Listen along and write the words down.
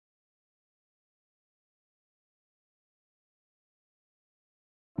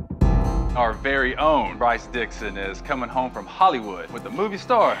Our very own Bryce Dixon is coming home from Hollywood with a movie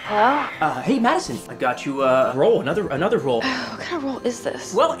star. Hello? Hey, Madison, I got you a role, another role. What kind of role is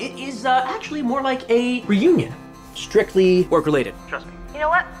this? Well, it is actually more like a reunion. Strictly work-related. Trust me. You know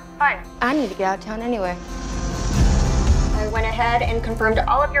what? Fine. I need to get out of town anyway. I went ahead and confirmed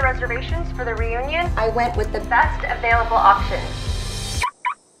all of your reservations for the reunion. I went with the best available options.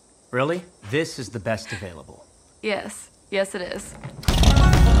 Really? This is the best available. Yes. Yes, it is.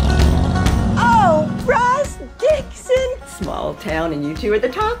 Oh, Bryce Dixon! Small town and you two are the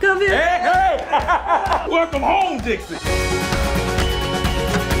talk of it. Hey! Welcome home, Dixon!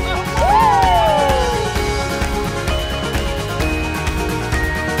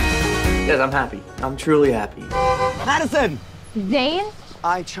 Yes, I'm happy. I'm truly happy. Madison! Zane?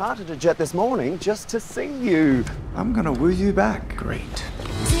 I chartered a jet this morning just to see you. I'm gonna woo you back. Great.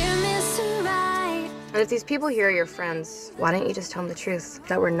 But if these people here are your friends, why don't you just tell them the truth,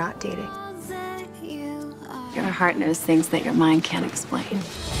 that we're not dating? Your heart knows things that your mind can't explain.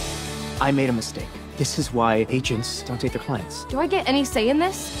 I made a mistake. This is why agents don't date their clients. Do I get any say in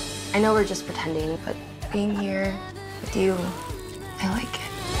this? I know we're just pretending, but being here with you, I like it.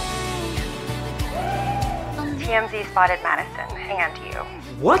 TMZ spotted Madison and you.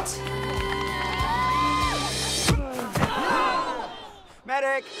 What?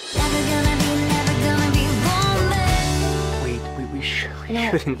 Medic! Wait, we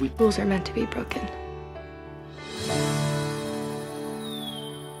shouldn't. Rules are meant to be broken.